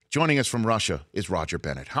Joining us from Russia is Roger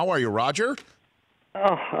Bennett. How are you, Roger?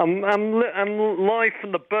 Oh, I'm live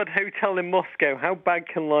from the Bud Hotel in Moscow. How bad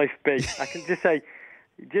can life be? I can just say,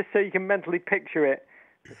 just so you can mentally picture it,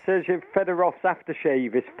 Sergei Fedorov's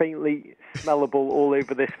aftershave is faintly smellable all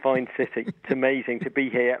over this fine city. It's amazing to be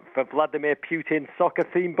here for Vladimir Putin's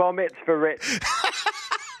soccer-themed bar mitzvah, Rich.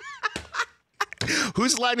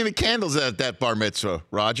 Who's lighting the candles at that bar mitzvah,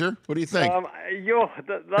 Roger? What do you think?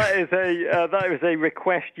 That is a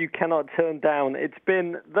request you cannot turn down. It's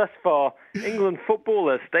been, thus far, England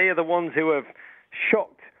footballers. They are the ones who have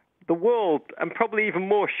shocked the world and probably even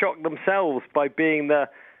more shocked themselves by being the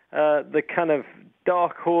kind of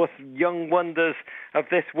dark horse young wonders of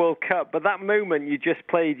this World Cup. But that moment you just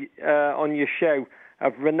played on your show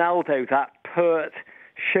of Ronaldo, that pert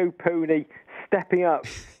show pony, stepping up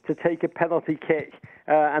to take a penalty kick,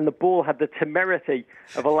 and the ball had the temerity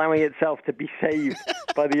of allowing itself to be saved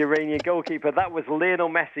by the Iranian goalkeeper. That was Lionel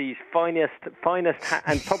Messi's finest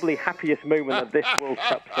and probably happiest moment of this World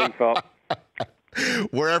Cup so far.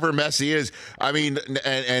 Wherever Messi is, I mean,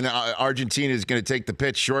 and Argentina is going to take the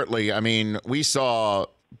pitch shortly. I mean, we saw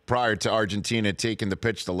prior to Argentina taking the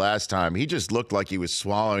pitch the last time, he just looked like he was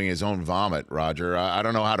swallowing his own vomit, Roger. I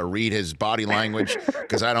don't know how to read his body language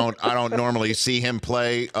because I don't normally see him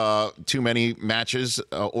play too many matches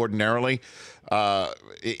ordinarily.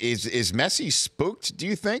 Is Messi spooked, do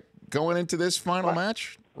you think, going into this final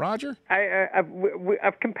match, Roger?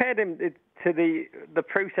 I've compared him to the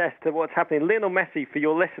process to what's happening. Lionel Messi, for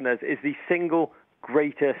your listeners, is the single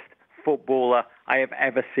greatest footballer I have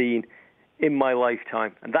ever seen in my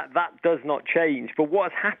lifetime. And that does not change. But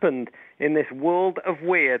what has happened in this world of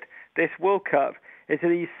weird, this World Cup, is that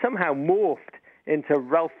he's somehow morphed into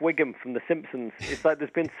Ralph Wiggum from The Simpsons. It's like there's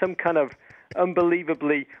been some kind of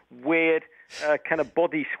unbelievably weird kind of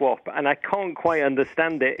body swap, and I can't quite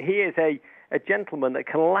understand it. He is a gentleman that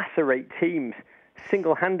can lacerate teams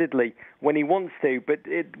single-handedly when he wants to, but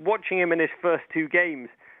watching him in his first two games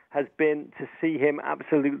has been to see him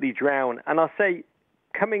absolutely drown. And I'll say,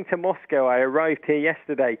 coming to Moscow, I arrived here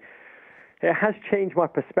yesterday. It has changed my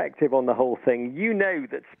perspective on the whole thing. You know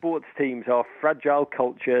that sports teams are fragile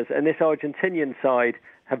cultures, and this Argentinian side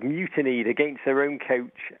have mutinied against their own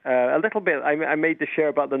coach. A little bit, I made the show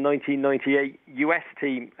about the 1998 US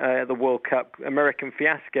team at the World Cup, American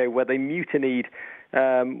fiasco, where they mutinied.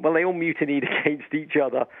 They all mutinied against each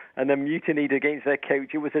other and then mutinied against their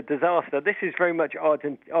coach. It was a disaster. This is very much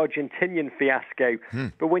Argentinian fiasco.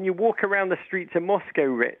 But when you walk around the streets of Moscow,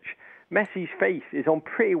 Rich, Messi's face is on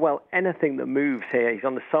pretty well anything that moves here. He's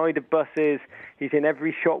on the side of buses. He's in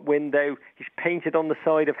every shop window. He's painted on the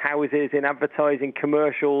side of houses in advertising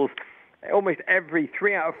commercials. Almost every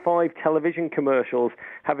 3 out of 5 television commercials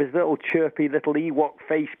have his little chirpy little Ewok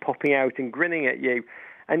face popping out and grinning at you.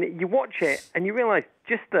 And you watch it and you realize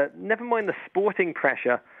never mind the sporting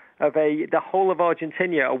pressure of the whole of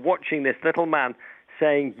Argentina are watching this little man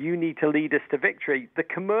saying, you need to lead us to victory. The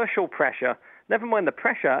commercial pressure, never mind the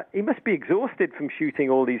pressure, he must be exhausted from shooting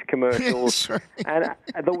all these commercials. And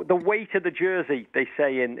the weight of the jersey, they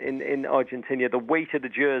say in Argentina, the weight of the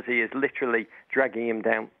jersey is literally dragging him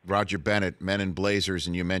down. Roger Bennett, Men in Blazers,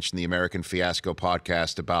 and you mentioned the American Fiasco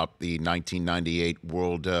podcast about the 1998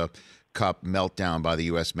 World Cup meltdown by the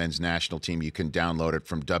U.S. men's national team. You can download it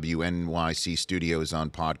from WNYC Studios on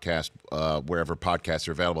podcast, wherever podcasts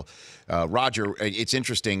are available. Roger, it's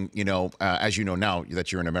interesting, as you know now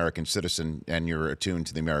that you're an American citizen and you're attuned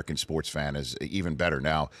to the American sports fan is even better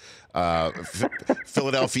now.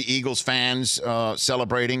 Philadelphia Eagles fans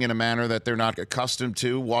celebrating in a manner that they're not accustomed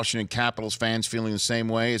to. Washington Capitals fans feeling the same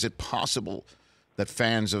way. Is it possible that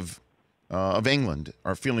fans of England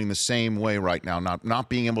are feeling the same way right now, not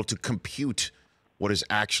being able to compute what is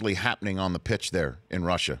actually happening on the pitch there in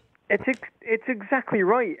Russia? It's exactly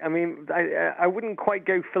right. I mean, I wouldn't quite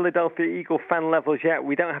go Philadelphia Eagle fan levels yet.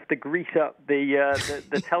 We don't have to grease up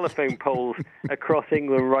the telephone poles across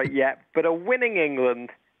England right yet. But a winning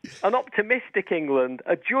England, an optimistic England,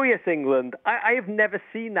 a joyous England, I have never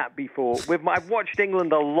seen that before. I've watched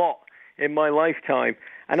England a lot in my lifetime,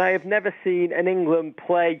 and I have never seen an England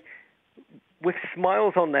play with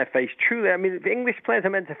smiles on their face. Truly, I mean, the English players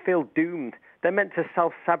are meant to feel doomed. They're meant to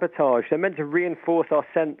self-sabotage. They're meant to reinforce our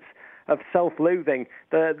sense of self-loathing,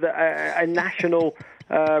 a national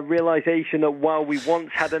realization that while we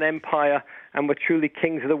once had an empire and were truly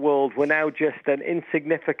kings of the world, we're now just an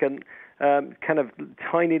insignificant kind of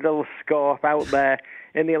tiny little scarf out there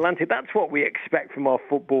in the Atlantic. That's what we expect from our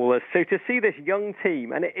footballers. So to see this young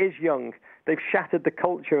team, and it is young, they've shattered the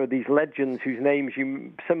culture of these legends whose names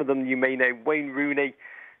some of them you may know, Wayne Rooney,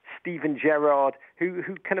 Steven Gerrard, who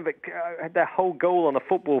kind of their whole goal on the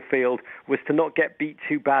football field was to not get beat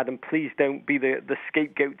too bad and please don't be the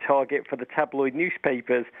scapegoat target for the tabloid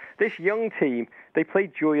newspapers. This young team, they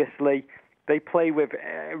play joyously. They play with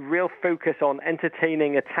a real focus on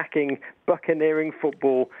entertaining, attacking, buccaneering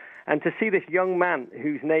football. And to see this young man,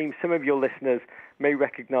 whose name some of your listeners may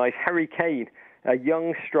recognize, Harry Kane, a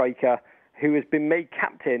young striker who has been made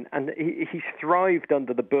captain, and he's thrived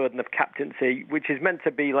under the burden of captaincy, which is meant to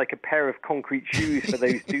be like a pair of concrete shoes for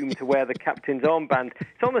those doomed to wear the captain's armband.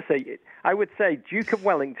 It's honestly, I would say Duke of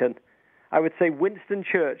Wellington, I would say Winston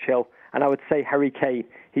Churchill, and I would say Harry Kane.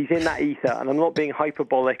 He's in that ether, and I'm not being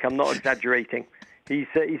hyperbolic, I'm not exaggerating. He's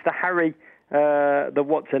the Harry, the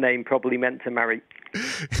what's-her-name probably meant to marry.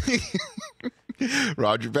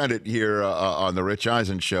 Roger Bennett here on the Rich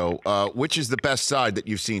Eisen Show. Which is the best side that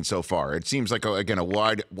you've seen so far? It seems like, again, a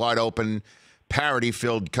wide open,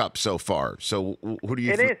 parity-filled cup so far. So who do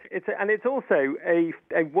you... It is. It's also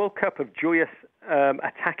a World Cup of joyous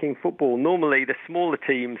attacking football. Normally, the smaller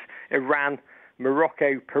teams, Iran,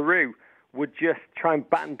 Morocco, Peru, would just try and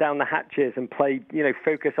batten down the hatches and play,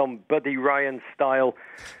 focus on Buddy Ryan style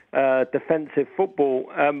defensive football.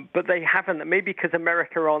 But they haven't. Maybe because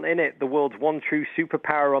America aren't in it, the world's one true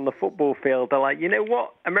superpower on the football field. They're like, you know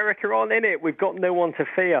what? America aren't in it. We've got no one to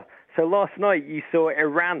fear. So last night you saw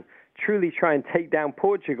Iran truly try and take down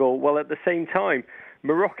Portugal, while at the same time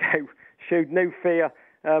Morocco showed no fear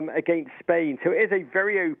against Spain. So it is a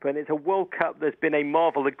very open, it's a World Cup that's been a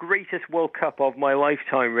marvel, the greatest World Cup of my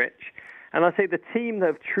lifetime, Rich. And I say the team that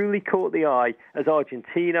have truly caught the eye, as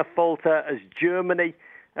Argentina falter, as Germany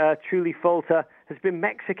truly falter, has been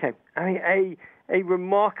Mexico. I mean, a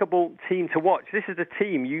remarkable team to watch. This is a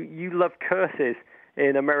team, you love curses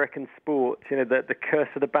in American sports, the curse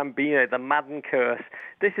of the Bambino, the Madden curse.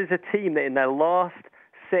 This is a team that in their last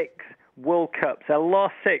 6 World Cups, their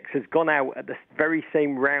last 6 has gone out at the very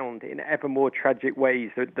same round in ever more tragic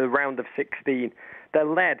ways, the round of 16. They're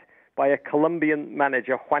led by a Colombian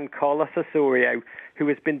manager, Juan Carlos Osorio, who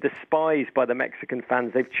has been despised by the Mexican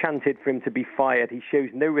fans. They've chanted for him to be fired. He shows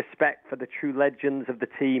no respect for the true legends of the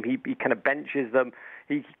team. He kind of benches them.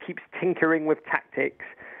 He keeps tinkering with tactics.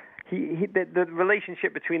 The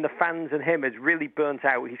relationship between the fans and him has really burnt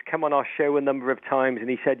out. He's come on our show a number of times and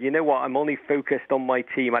he said, you know what, I'm only focused on my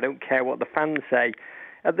team. I don't care what the fans say.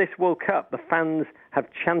 At this World Cup, the fans have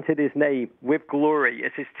chanted his name with glory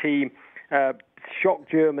as his team shocked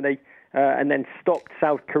Germany and then stopped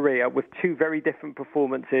South Korea with 2 very different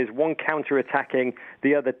performances, one counter-attacking,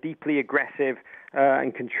 the other deeply aggressive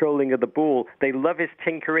and controlling of the ball. They love his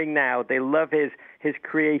tinkering now. They love his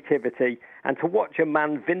creativity. And to watch a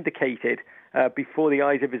man vindicated before the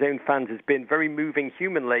eyes of his own fans has been very moving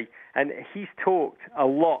humanly. And he's talked a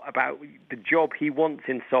lot about the job he wants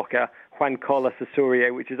in soccer, Juan Carlos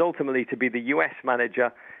Osorio, which is ultimately to be the U.S.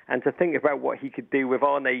 manager, and to think about what he could do with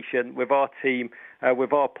our nation, with our team,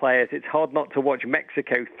 with our players. It's hard not to watch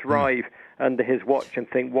Mexico thrive under his watch and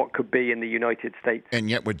think what could be in the United States. And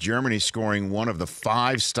yet with Germany scoring one of the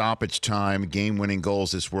 5 stoppage time game-winning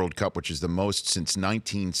goals this World Cup, which is the most since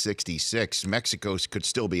 1966, Mexico could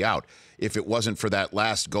still be out. If it wasn't for that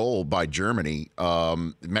last goal by Germany,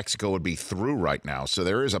 Mexico would be through right now. So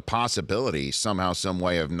there is a possibility somehow, some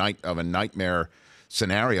way of a nightmare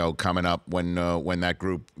scenario coming up when that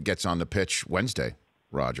group gets on the pitch Wednesday,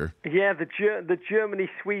 Roger. Yeah, the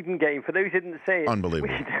Germany-Sweden game, for those who didn't say it,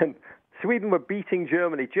 unbelievable. Sweden were beating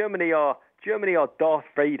Germany. Germany are Darth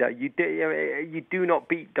Vader. You do not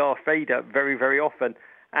beat Darth Vader very, very often.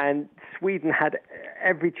 And Sweden had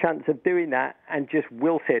every chance of doing that and just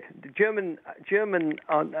wilted. The German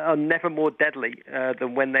are never more deadly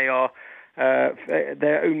than when they are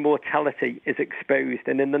their own mortality is exposed.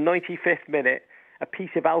 And in the 95th minute, a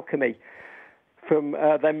piece of alchemy from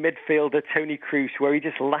their midfielder, Toni Kroos, where he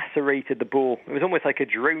just lacerated the ball. It was almost like a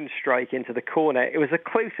drone strike into the corner. It was the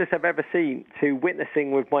closest I've ever seen to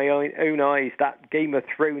witnessing with my own eyes that Game of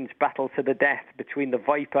Thrones battle to the death between the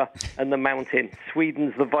Viper and the Mountain.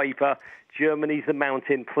 Sweden's the Viper, Germany's the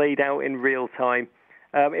Mountain, played out in real time.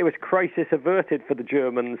 It was crisis averted for the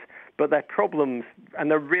Germans, but their problems, and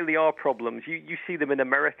there really are problems, you see them in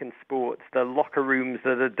American sports, the locker rooms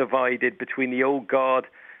that are divided between the old guard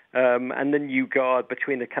and the new guard,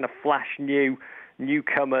 between the kind of flash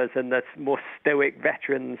newcomers and the more stoic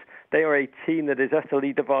veterans. They are a team that is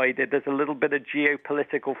utterly divided. There's a little bit of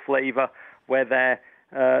geopolitical flavor where their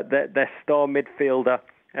star midfielder,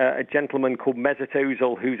 a gentleman called Mesut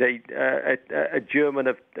Ozil, who's a German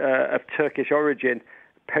of Turkish origin,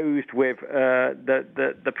 posed with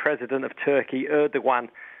the president of Turkey, Erdogan,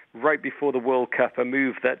 right before the World Cup, a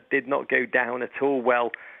move that did not go down at all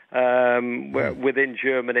well within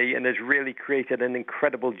Germany, and has really created an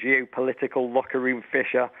incredible geopolitical locker room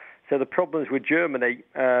fissure. So the problems with Germany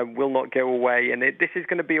will not go away, and this is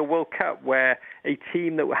going to be a World Cup where a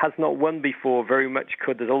team that has not won before very much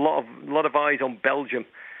could. There's a lot of eyes on Belgium,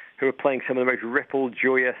 who are playing some of the most rippled,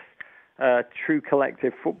 joyous, true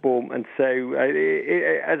collective football. And so,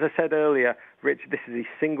 as I said earlier, Rich, this is the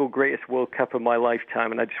single greatest World Cup of my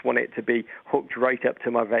lifetime, and I just want it to be hooked right up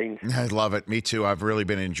to my veins. I love it. Me too. I've really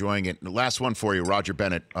been enjoying it. Last one for you, Roger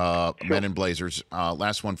Bennett, sure. Men in Blazers.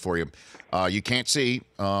 Last one for you. You can't see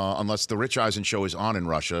unless the Rich Eisen show is on in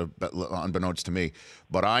Russia, unbeknownst to me.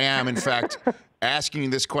 But I am, in fact,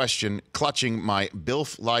 asking this question, clutching my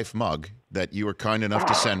Bilf Life mug that you were kind enough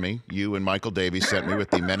to send me. You and Michael Davies sent me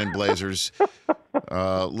with the Men in Blazers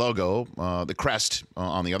logo, the crest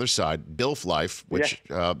on the other side, Bilf Life, which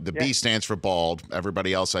the B stands for bald.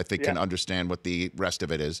 Everybody else, I think, can understand what the rest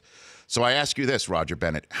of it is. So I ask you this, Roger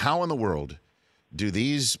Bennett. How in the world do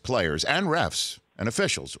these players and refs and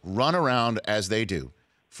officials run around as they do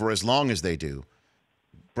for as long as they do,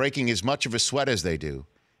 breaking as much of a sweat as they do,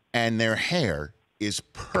 and their hair is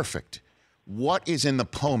perfect? What is in the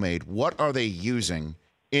pomade? What are they using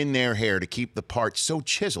in their hair to keep the part so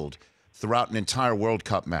chiseled throughout an entire World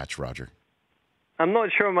Cup match, Roger? I'm not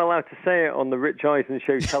sure I'm allowed to say it on the Rich Eisen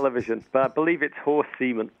show television, but I believe it's horse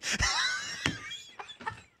semen.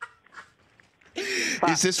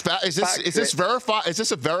 Is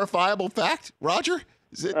this a verifiable fact, Roger?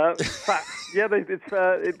 Is it? Fact. Yeah, they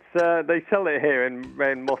sell it here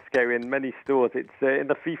in Moscow in many stores. It's in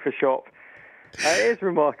the FIFA shop. It is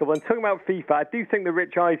remarkable. And talking about FIFA, I do think the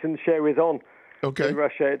Rich Eisen show is on in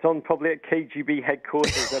Russia. It's on probably at KGB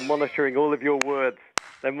headquarters. They're monitoring all of your words.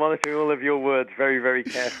 They're monitoring all of your words very, very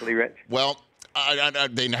carefully, Rich. Well,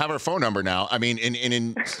 they have our phone number now. I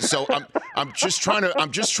mean, so I'm just trying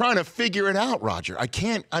to figure it out, Roger. I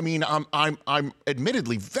can't. I mean, I'm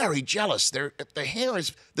admittedly very jealous. The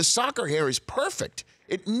soccer hair is perfect.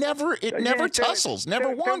 It never tussles,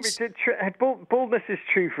 never once. Baldness is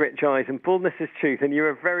truth, Rich Eisen. Baldness is truth, and you're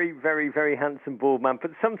a very, very, very handsome bald man.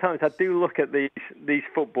 But sometimes I do look at these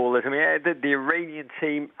footballers. I mean, the Iranian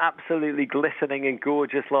team, absolutely glistening and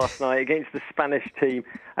gorgeous last night against the Spanish team.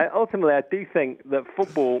 Ultimately, I do think that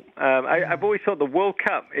football, I've always thought the World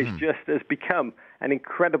Cup has become an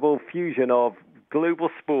incredible fusion of global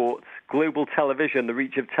sports, global television, the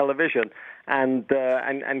reach of television, and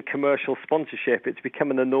commercial sponsorship. It's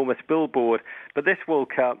become an enormous billboard. But this World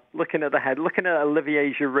Cup, looking at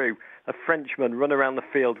Olivier Giroud, a Frenchman, run around the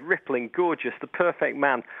field, rippling, gorgeous, the perfect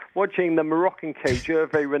man. Watching the Moroccan coach,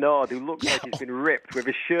 Hervé Renard, who looks like he's been ripped with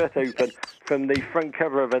his shirt open from the front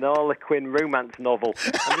cover of an Harlequin romance novel.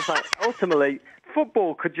 I'm just like, ultimately,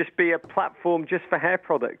 football could just be a platform just for hair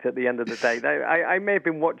product at the end of the day. I may have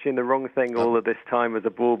been watching the wrong thing all of this time as a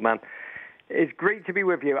bald man. It's great to be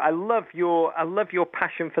with you. I love your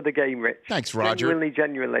passion for the game, Rich. Thanks, Roger.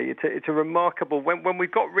 Genuinely. It's a remarkable. When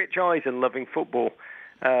we've got Rich Eisen loving football,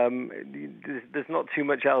 there's not too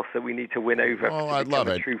much else that we need to win over. Oh, I love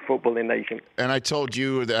it. True footballing nation. And I told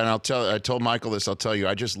you, and I told Michael this. I'll tell you,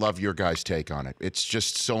 I just love your guys' take on it. It's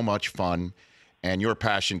just so much fun. And your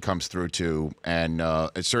passion comes through, too. And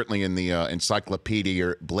it's certainly in the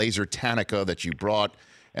encyclopedia Blazer Tanica that you brought.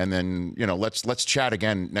 And then, let's chat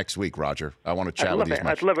again next week, Roger. I want to chat with you as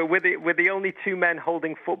much. I'd love it. We're the only two men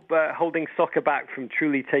holding soccer back from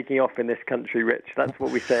truly taking off in this country, Rich. That's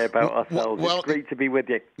what we say about ourselves. It's great to be with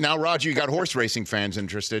you. Now, Roger, you got horse racing fans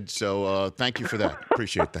interested, so thank you for that.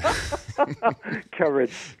 Appreciate that.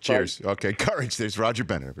 Courage. Cheers. Bye. Okay, courage. There's Roger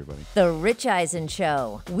Bennett, everybody. The Rich Eisen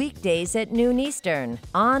Show, weekdays at noon Eastern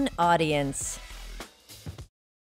on Audience.